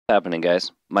Happening,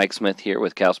 guys? Mike Smith here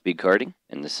with CalSpeed Karting,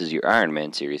 and this is your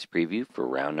IronMan series preview for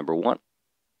round number 1.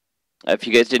 If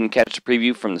you guys didn't catch the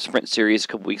preview from the Sprint series a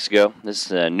couple weeks ago, this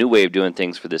is a new way of doing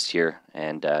things for this year,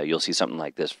 and you'll see something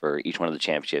like this for each one of the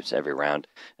championships every round.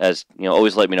 As you know,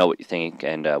 always let me know what you think,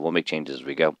 and we'll make changes as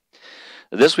we go.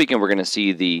 This weekend, we're going to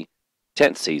see the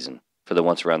 10th season for the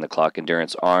Once Around the Clock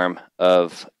endurance arm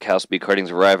of CalSpeed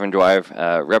Karting's Arrive and Drive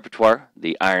repertoire,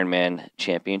 the IronMan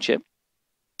Championship.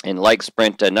 And like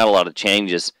Sprint, not a lot of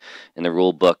changes in the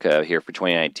rule book here for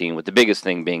 2019, with the biggest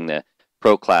thing being the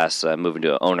Pro class moving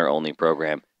to an owner-only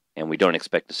program, and we don't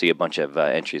expect to see a bunch of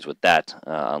entries with that,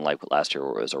 unlike what last year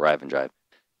where it was Arrive and Drive.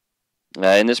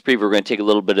 In this preview, we're going to take a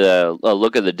little bit of a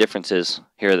look at the differences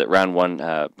here that Round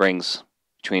 1 brings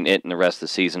between it and the rest of the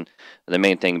season. The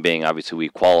main thing being, obviously, we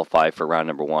qualify for round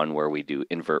number 1, where we do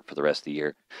invert for the rest of the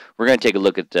year. We're going to take a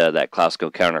look at that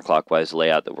classical counterclockwise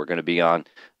layout that we're going to be on,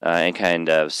 and kind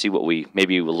of see what we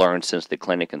maybe learned since the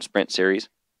Clinic and Sprint series.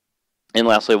 And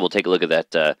lastly, we'll take a look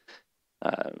at that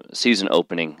season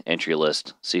opening entry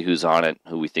list, see who's on it,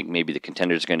 who we think maybe the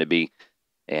contenders are going to be,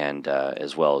 and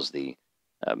as well as the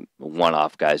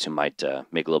one-off guys who might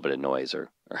make a little bit of noise or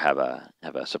have a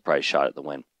surprise shot at the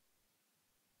win.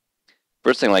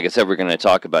 First thing, like I said, we're going to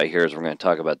talk about here is we're going to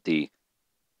talk about the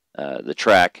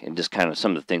track and just kind of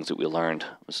some of the things that we learned.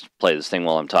 Let's play this thing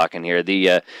while I'm talking here.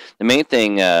 The main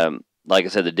thing, like I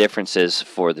said, the differences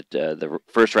for the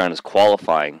first round is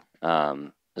qualifying.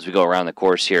 As we go around the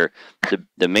course here,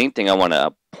 the main thing I want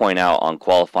to point out on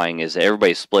qualifying is that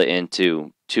everybody's split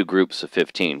into 2 groups of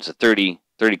 15. It's a 30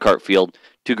 kart field,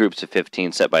 2 groups of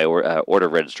 15 set by order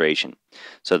of registration.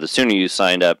 So the sooner you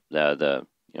signed up, the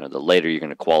later you're going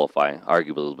to qualify,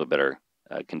 arguably a little bit better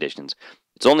conditions.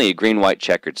 It's only a green-white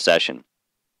checkered session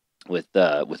with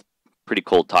pretty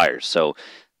cold tires, so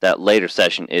that later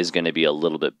session is going to be a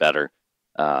little bit better,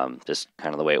 just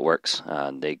kind of the way it works.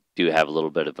 They do have a little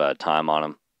bit of time on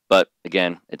them, but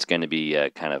again, it's going to be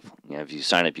kind of, if you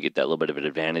sign up, you get that little bit of an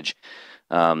advantage.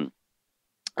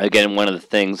 Again, one of the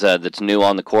things that's new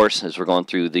on the course is we're going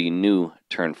through the new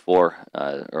turn 4,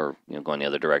 or going the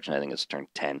other direction. I think it's turn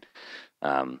 10.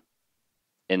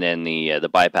 And then the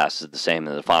bypass is the same,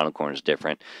 and the final corner is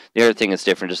different. The other thing that's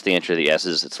different, just the entry of the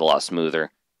S's, it's a lot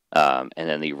smoother, and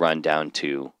then the run down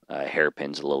to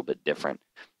hairpins a little bit different.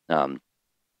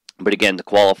 But again, the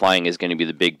qualifying is going to be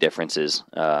the big differences,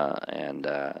 and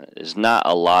there's not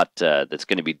a lot that's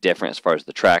going to be different as far as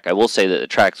the track. I will say that the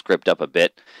track's gripped up a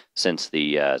bit since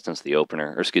the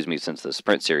opener, or excuse me, since the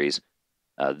Sprint series.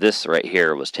 This right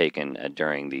here was taken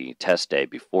during the test day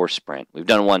before Sprint. We've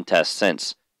done one test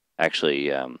since,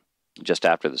 actually, just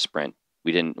after the Sprint.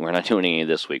 We're not doing any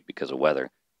this week because of weather,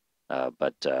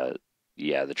 but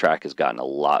yeah, the track has gotten a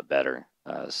lot better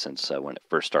since when it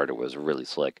first started. It was really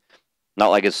slick. Not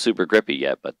like it's super grippy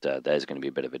yet, but that is going to be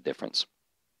a bit of a difference.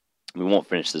 We won't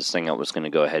finish this thing. I'm just going to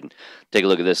go ahead and take a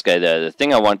look at this guy. The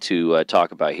thing I want to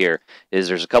talk about here is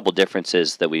there's a couple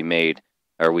differences that we made,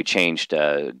 or we changed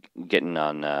getting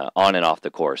on and off the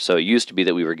course. So it used to be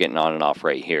that we were getting on and off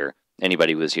right here.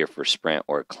 Anybody who was here for Sprint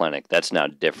or Clinic, that's now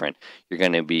different. You're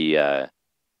going to be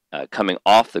coming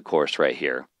off the course right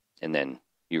here, and then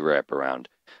you wrap around.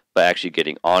 But actually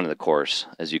getting onto the course,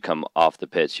 as you come off the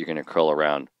pits, you're going to curl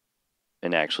around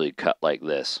and actually cut like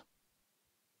this.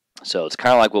 So it's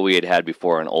kind of like what we had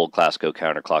before in old classical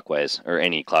counterclockwise, or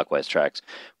any clockwise tracks,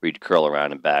 where you'd curl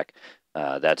around and back.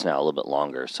 That's now a little bit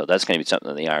longer. So that's going to be something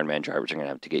that the IronMan drivers are going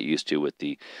to have to get used to with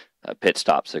the pit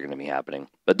stops that are going to be happening.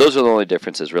 But those are the only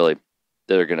differences, really,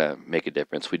 that are going to make a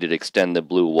difference. We did extend the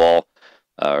blue wall,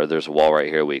 or there's a wall right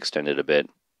here. We extended a bit.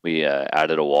 We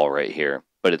added a wall right here.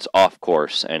 But it's off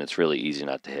course, and it's really easy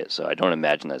not to hit. So I don't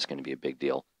imagine that's going to be a big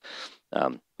deal.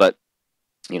 But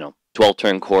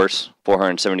 12-turn course,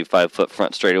 475-foot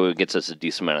front straightaway gets us a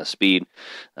decent amount of speed,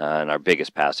 and our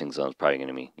biggest passing zone is probably going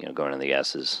to be, going to the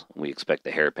S's. We expect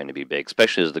the hairpin to be big,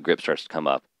 especially as the grip starts to come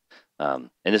up. And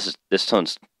this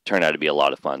turns turned out to be a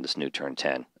lot of fun. This new turn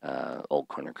 10, old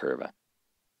corner curve.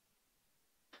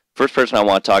 First person I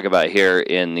want to talk about here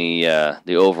in the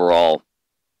overall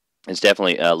is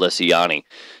definitely Lissiani.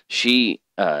 She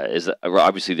is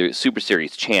obviously the Super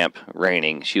Series champ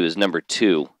reigning. She was number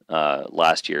 2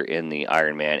 last year in the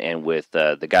Ironman, and with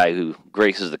the guy who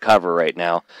graces the cover right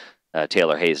now,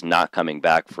 Taylor Hayes, not coming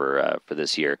back for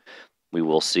this year, we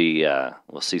will see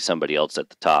somebody else at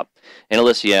the top. And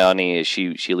Lissiani,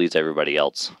 she leads everybody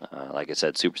else. Like I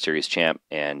said, Super Series champ,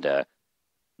 and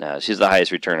she's the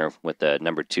highest returner with the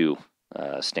number 2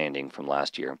 standing from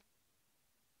last year.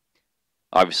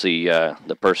 Obviously,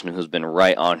 the person who's been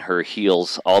right on her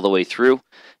heels all the way through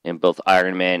in both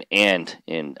Ironman and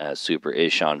in Super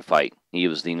is Sean Fite. He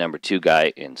was the number 2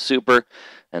 guy in Super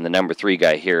and the number 3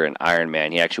 guy here in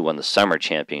Ironman. He actually won the Summer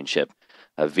Championship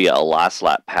via a last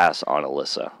lap pass on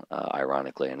Alyssa,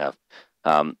 ironically enough.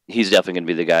 He's definitely going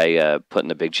to be the guy putting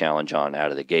the big challenge on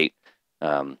out of the gate,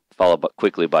 followed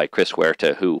quickly by Chris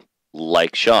Huerta, who,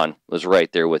 like Sean, was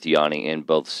right there with Yanni in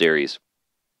both series.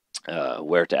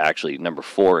 Huerta actually number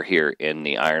 4 here in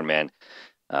the Ironman.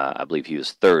 I believe he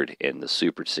was 3rd in the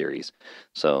Super Series.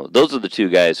 So those are the 2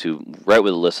 guys who, right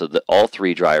with Alyssa, all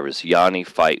 3 drivers, Yanni,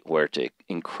 Fite, Huerta,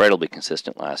 incredibly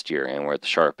consistent last year, and were at the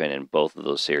sharp end in both of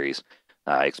those series.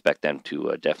 I expect them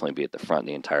to definitely be at the front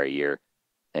the entire year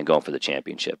and going for the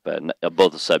championship,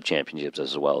 both the sub-championships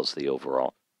as well as the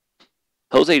overall.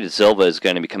 Jose De Silva is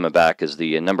going to be coming back as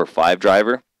the number 5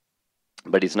 driver,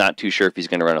 but he's not too sure if he's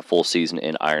going to run a full season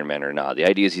in Ironman or not. The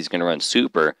idea is he's going to run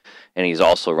Super, and he's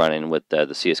also running with the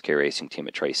CSK Racing team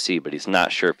at Trace C, but he's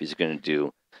not sure if he's going to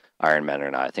do Ironman or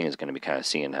not. I think he's going to be kind of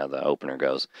seeing how the opener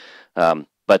goes.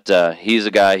 But he's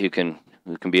a guy who can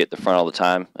be at the front all the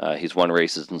time. He's won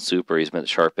races in Super. He's been at the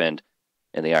sharp end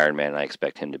in the Ironman, and I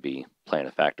expect him to be playing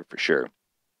a factor for sure.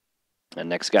 The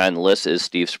next guy on the list is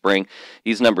Steve Spring.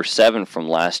 He's number 7 from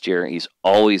last year. He's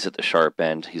always at the sharp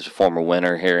end. He's a former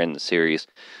winner here in the series.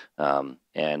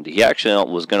 And he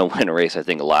actually was going to win a race, I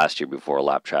think, last year before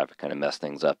lap traffic kind of messed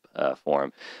things up for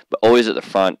him. But always at the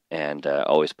front and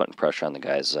always putting pressure on the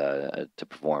guys to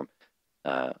perform.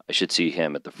 I should see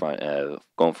him at the front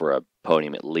going for a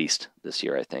podium at least this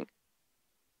year, I think.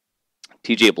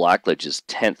 TJ Blackledge is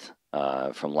 10th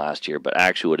from last year, but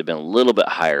actually would have been a little bit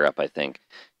higher up, I think.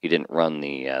 He didn't run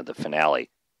the finale.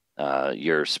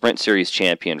 Your Sprint Series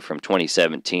champion from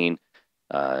 2017.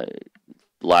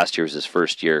 Last year was his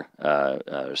first year,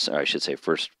 or I should say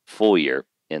first full year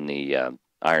in the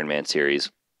Ironman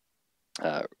Series,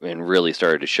 and really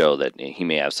started to show that he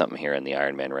may have something here in the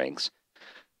Ironman ranks.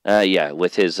 Yeah,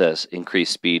 with his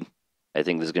increased speed, I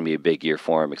think this is going to be a big year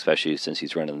for him, especially since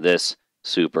he's running this,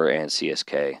 Super, and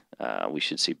CSK. We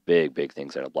should see big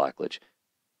things out of Blackledge.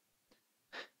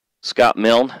 Scott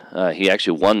Milne, he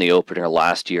actually won the opener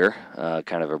last year,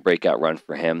 kind of a breakout run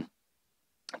for him.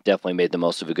 Definitely made the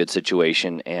most of a good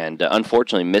situation, and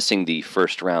unfortunately missing the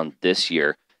first round this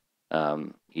year.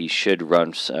 He should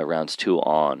run rounds 2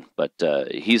 on, but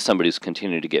he's somebody who's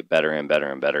continued to get better and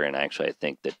better and better, and actually I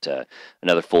think that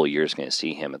another full year is going to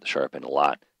see him at the sharp end a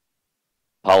lot.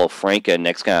 Paulo Franca,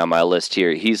 next guy on my list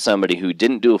here, he's somebody who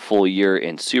didn't do a full year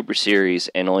in Super Series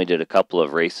and only did a couple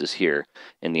of races here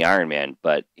in the Ironman,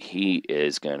 but he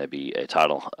is going to be a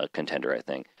title contender, I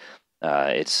think.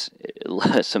 It's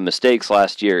some mistakes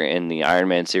last year in the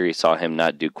Ironman Series saw him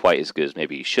not do quite as good as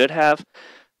maybe he should have,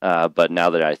 but now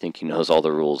that I think he knows all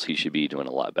the rules, he should be doing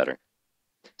a lot better.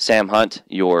 Sam Hunt,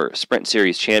 your Sprint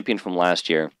Series champion from last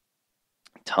year,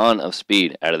 ton of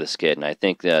speed out of this kid, and I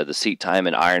think the seat time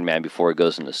in Ironman before he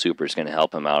goes into Super is going to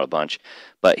help him out a bunch.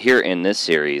 But here in this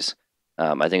series,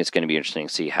 I think it's going to be interesting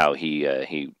to see how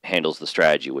he handles the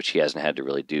strategy, which he hasn't had to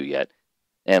really do yet.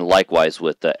 And likewise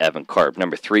with Evan Karp,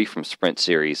 number 3 from Sprint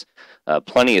Series,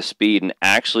 plenty of speed, and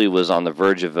actually was on the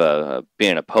verge of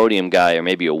being a podium guy or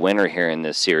maybe a winner here in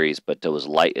this series, but was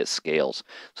light at scales,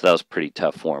 so that was pretty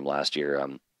tough for him last year.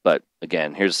 But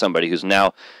again, here's somebody who's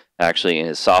now actually in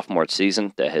his sophomore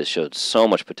season that has showed so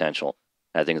much potential.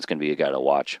 I think it's going to be a guy to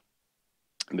watch.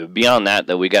 But beyond that,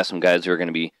 though, we got some guys who are going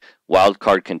to be wild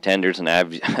card contenders, and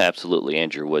absolutely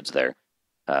Andrew Woods there.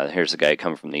 Here's a guy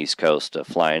coming from the East Coast,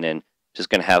 flying in, just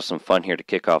going to have some fun here to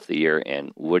kick off the year,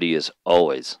 and Woody is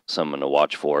always someone to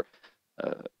watch for.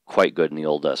 Quite good in the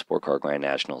old Sport Car Grand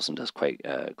Nationals, and does quite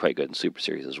good in Super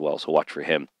Series as well, so watch for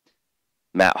him.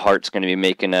 Matt Hart's going to be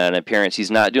making an appearance.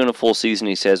 He's not doing a full season,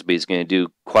 he says, but he's going to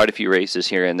do quite a few races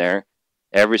here and there.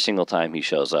 Every single time he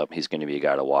shows up, he's going to be a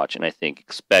guy to watch, and I think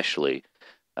especially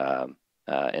in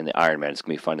the Ironman, it's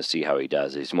going to be fun to see how he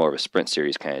does. He's more of a Sprint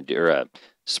Series kind of, or a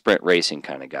sprint racing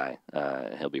kind of guy.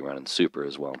 He'll be running Super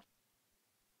as well.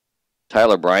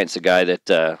 Tyler Bryant's a guy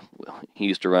that he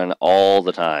used to run all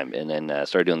the time, and then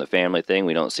started doing the family thing.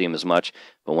 We don't see him as much,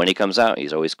 but when he comes out,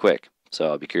 he's always quick. So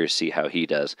I'll be curious to see how he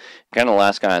does. Kind of the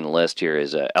last guy on the list here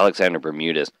is Alexander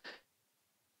Bermudez.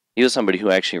 He was somebody who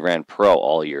actually ran pro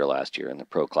all year last year in the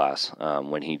pro class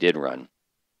when he did run,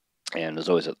 and was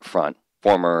always at the front.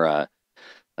 Former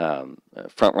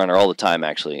front runner all the time,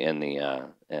 actually, in the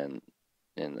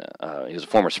he was a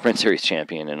former Sprint Series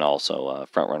champion and also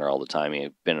front runner all the time. He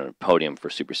had been on a podium for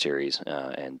Super Series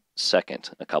and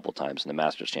second a couple times in the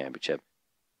Masters Championship.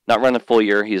 Not running full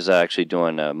year. He's actually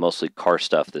doing mostly car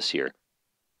stuff this year.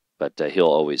 but he'll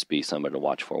always be somebody to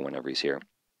watch for whenever he's here.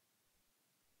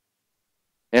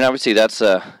 And obviously, that's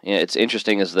it's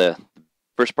interesting as the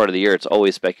first part of the year. It's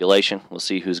always speculation. We'll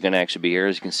see who's going to actually be here.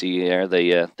 As you can see there,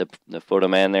 the photo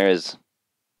man there is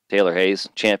Taylor Hayes,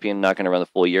 champion, not going to run the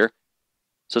full year.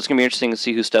 So it's going to be interesting to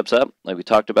see who steps up. Like we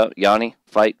talked about, Yanni,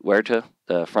 Fight, Huerta,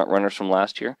 the front runners from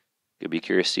last year. You'll be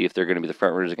curious to see if they're going to be the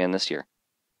front runners again this year.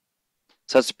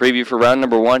 So that's the preview for round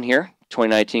number 1 here,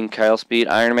 2019 CalSpeed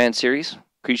IronMan Series.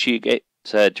 Appreciate you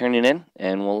guys tuning in,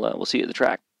 and we'll see you at the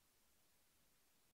track.